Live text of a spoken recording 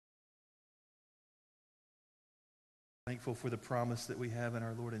Thankful for the promise that we have in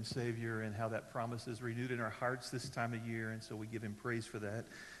our Lord and Savior and how that promise is renewed in our hearts this time of year, and so we give him praise for that.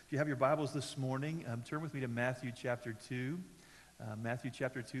 If you have your Bibles this morning, turn with me to Matthew chapter 2. Matthew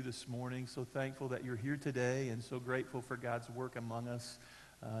chapter 2 this morning. So thankful that you're here today and so grateful for God's work among us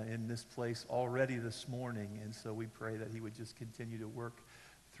in this place already this morning, and so we pray that he would just continue to work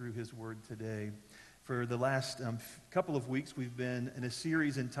through his word today. For the last couple of weeks, we've been in a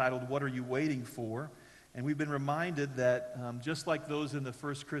series entitled, What Are You Waiting For? And we've been reminded that just like those in the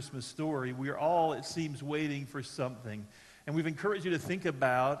first Christmas story, we are all, it seems, waiting for something. And we've encouraged you to think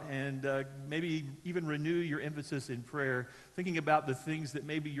about and maybe even renew your emphasis in prayer, thinking about the things that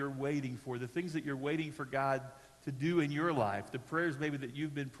maybe you're waiting for, the things that you're waiting for God to do in your life, the prayers maybe that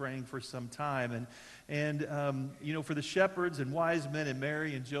you've been praying for some time. And for the shepherds and wise men and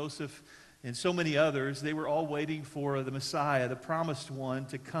Mary and Joseph and so many others, they were all waiting for the Messiah, the promised one,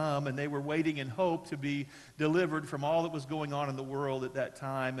 to come, and they were waiting in hope to be delivered from all that was going on in the world at that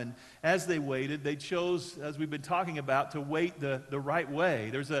time. And as they waited, they chose, as we've been talking about, to wait the right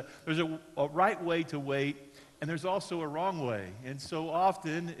way. There's a right way to wait, and there's also a wrong way. And so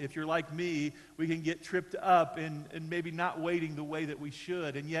often, if you're like me, we can get tripped up in maybe not waiting the way that we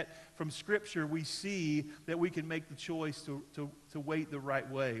should. And yet, from Scripture, we see that we can make the choice to wait the right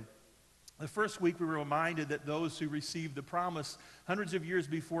way. The first week we were reminded that those who received the promise hundreds of years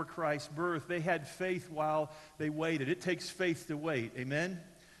before Christ's birth, they had faith while they waited. It takes faith to wait, amen?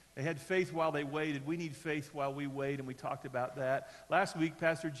 They had faith while they waited. We need faith while we wait, and we talked about that. Last week,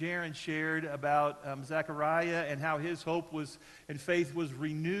 Pastor Jaron shared about Zechariah and how his hope was and faith was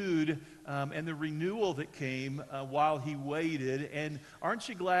renewed, and the renewal that came while he waited. And aren't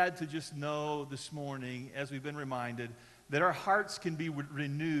you glad to just know this morning, as we've been reminded, that our hearts can be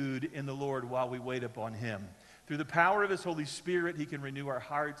renewed in the Lord while we wait upon him. Through the power of his Holy Spirit, he can renew our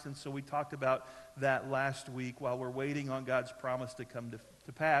hearts, and so we talked about that last week while we're waiting on God's promise to come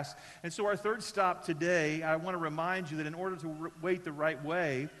to pass. And so our third stop today, I want to remind you that in order to wait the right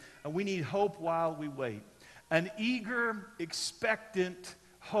way, we need hope while we wait. An eager, expectant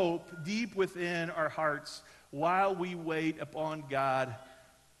hope deep within our hearts while we wait upon God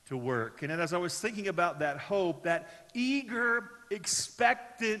to work. And as I was thinking about that hope, that eager,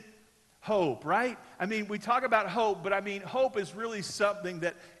 expectant hope, right? I mean, we talk about hope, but I mean, hope is really something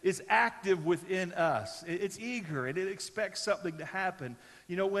that is active within us. It's eager, and it expects something to happen.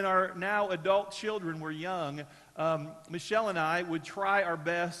 You know, when our now adult children were young, Michelle and I would try our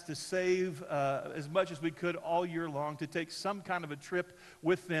best to save as much as we could all year long to take some kind of a trip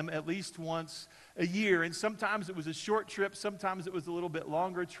with them at least once a year. And sometimes it was a short trip, sometimes it was a little bit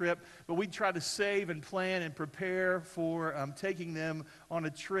longer trip, but we'd try to save and plan and prepare for taking them on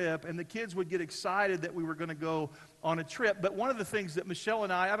a trip. And the kids would get excited that we were going to go on a trip. But one of the things that Michelle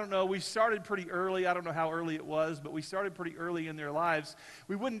and I don't know, we started pretty early. I don't know how early it was, but we started pretty early in their lives.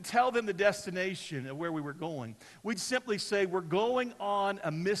 We wouldn't tell them the destination of where we were going. We'd simply say, we're going on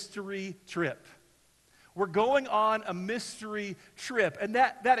a mystery trip. We're going on a mystery trip. And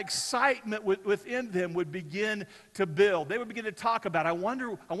that excitement within them would begin to build. They would begin to talk about, I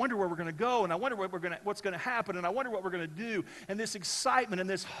wonder where we're going to go, and I wonder what's going to happen, and I wonder what we're going to do. And this excitement and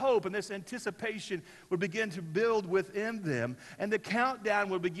this hope and this anticipation would begin to build within them. And the countdown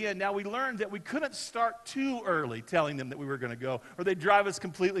would begin. Now, we learned that we couldn't start too early telling them that we were going to go, or they'd drive us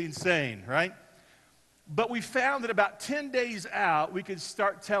completely insane, right? But we found that about 10 days out, we could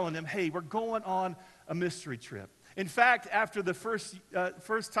start telling them, hey, we're going on a mystery trip. In fact, after the first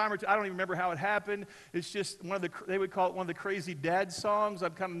time or two, I don't even remember how it happened. It's just they would call it one of the crazy dad songs.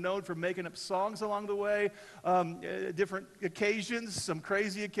 I'm kind of known for making up songs along the way, different occasions, some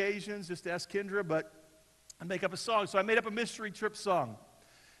crazy occasions. Just ask Kendra, but I make up a song. So I made up a mystery trip song.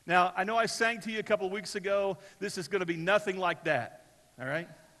 Now, I know I sang to you a couple of weeks ago. This is going to be nothing like that, all right?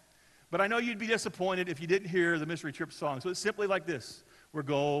 But I know you'd be disappointed if you didn't hear the mystery trip song. So it's simply like this. We're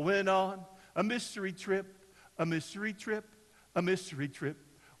going on a mystery trip, a mystery trip, a mystery trip.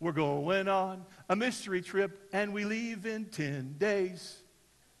 We're going on a mystery trip, and we leave in 10 days.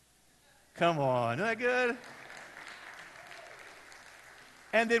 Come on, isn't that good?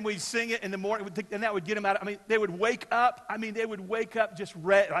 And then we'd sing it in the morning, and that would get them out. I mean, they would wake up. Just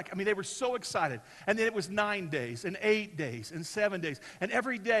ready. They were so excited. And then it was 9 days, and 8 days, and 7 days. And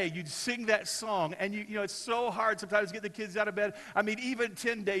every day you'd sing that song, and you know, it's so hard sometimes to get the kids out of bed. I mean, even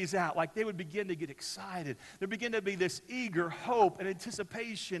 10 days out, like they would begin to get excited. There began to be this eager hope and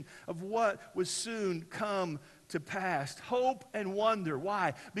anticipation of what would soon come to pass. Hope and wonder.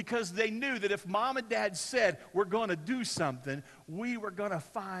 Why? Because they knew that if mom and dad said, we're going to do something, we were going to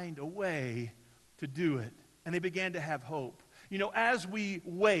find a way to do it. And they began to have hope. You know, as we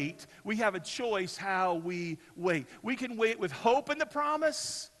wait, we have a choice how we wait. We can wait with hope in the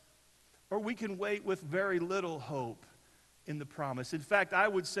promise, or we can wait with very little hope in the promise. In fact, I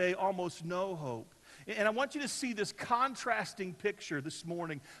would say almost no hope. And I want you to see this contrasting picture this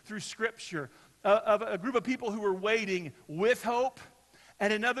morning through Scripture of a group of people who were waiting with hope,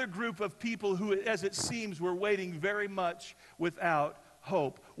 and another group of people who, as it seems, were waiting very much without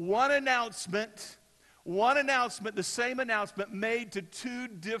hope. One announcement, the same announcement made to two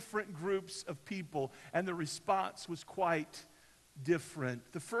different groups of people, and the response was quite different.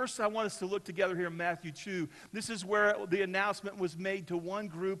 The first I want us to look together here in Matthew 2. This is where the announcement was made to one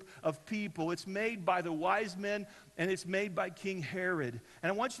group of people. It's made by the wise men, and it's made by King Herod.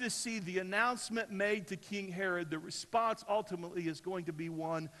 And I want you to see the announcement made to King Herod. The response ultimately is going to be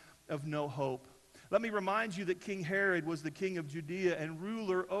one of no hope. Let me remind you that King Herod was the king of Judea and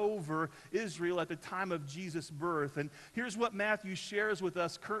ruler over Israel at the time of Jesus' birth. And here's what Matthew shares with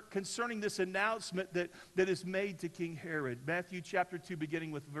us concerning this announcement that is made to King Herod. Matthew chapter 2,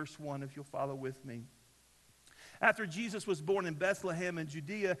 beginning with verse 1, if you'll follow with me. After Jesus was born in Bethlehem in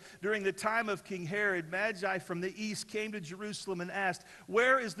Judea, during the time of King Herod, Magi from the east came to Jerusalem and asked,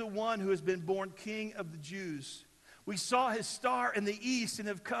 "Where is the one who has been born King of the Jews? We saw his star in the east and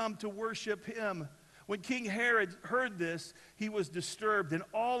have come to worship him." When King Herod heard this, he was disturbed, and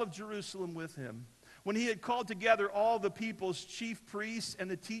all of Jerusalem with him. When he had called together all the people's chief priests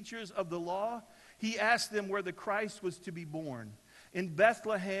and the teachers of the law, he asked them where the Christ was to be born. "In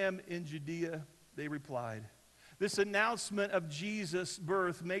Bethlehem in Judea," they replied. This announcement of Jesus'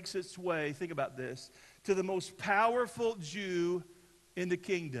 birth makes its way, think about this, to the most powerful Jew in the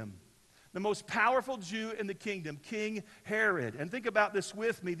kingdom. The most powerful Jew in the kingdom, King Herod. And think about this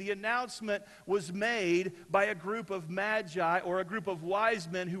with me. The announcement was made by a group of magi, or a group of wise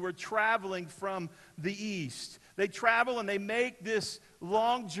men who were traveling from the east. They travel and they make this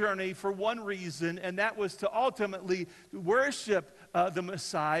long journey for one reason, and that was to ultimately worship the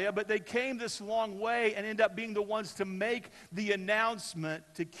Messiah. But they came this long way and end up being the ones to make the announcement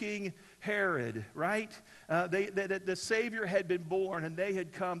to King Herod, right? The Savior had been born, and they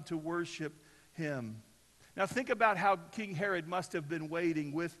had come to worship him. Now think about how King Herod must have been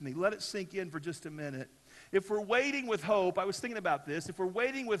waiting with me. Let it sink in for just a minute. If we're waiting with hope, I was thinking about this, if we're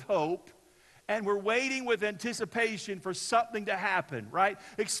waiting with hope, and we're waiting with anticipation for something to happen, right?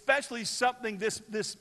 Especially something this